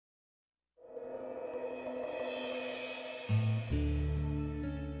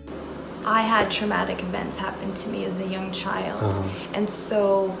I had traumatic events happen to me as a young child. And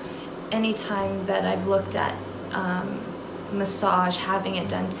so anytime that I've looked at massage, having it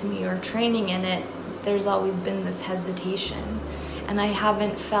done to me or training in it, there's always been this hesitation. And I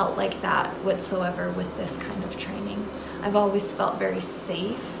haven't felt like that whatsoever with this kind of training. I've always felt very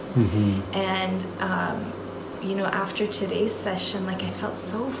safe. And, you know, after today's session, like, I felt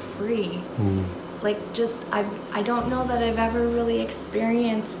so free. Like, just, I don't know that I've ever really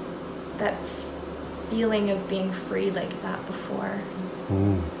experienced that feeling of being free like that before.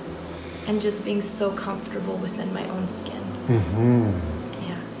 And just being so comfortable within my own skin.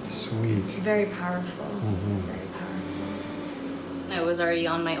 Yeah. Sweet. Very powerful. Very powerful. I was already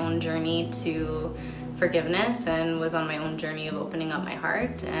on my own journey to forgiveness and was on my own journey of opening up my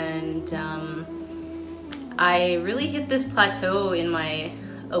heart. And I really hit this plateau in my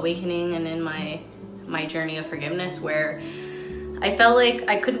awakening and in my journey of forgiveness where I felt like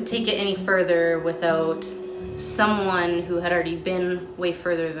I couldn't take it any further without someone who had already been way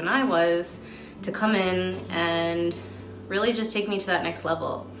further than I was to come in and really just take me to that next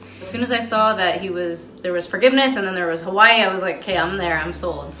level. As soon as I saw that there was forgiveness and then there was Hawaii, I was like, okay, I'm there, I'm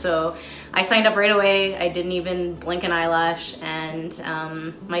sold. So I signed up right away. I didn't even blink an eyelash, and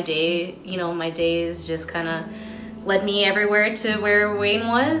my days just kind of led me everywhere to where Wayne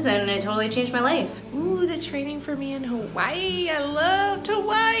was, and it totally changed my life. Ooh, the training for me in Hawaii. I loved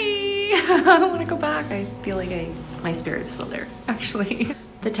Hawaii. I want to go back. I feel like my spirit's still there, actually.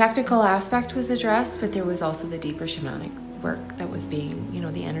 The technical aspect was addressed, but there was also the deeper shamanic work that was being, you know,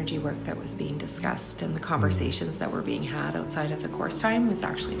 the energy work that was being discussed, and the conversations that were being had outside of the course time was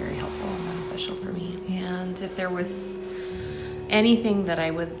actually very helpful and beneficial for me. And if there was anything that I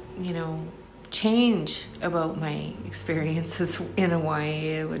would, you know, change about my experiences in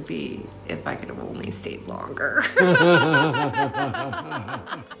Hawaii, it would be if I could have only stayed longer.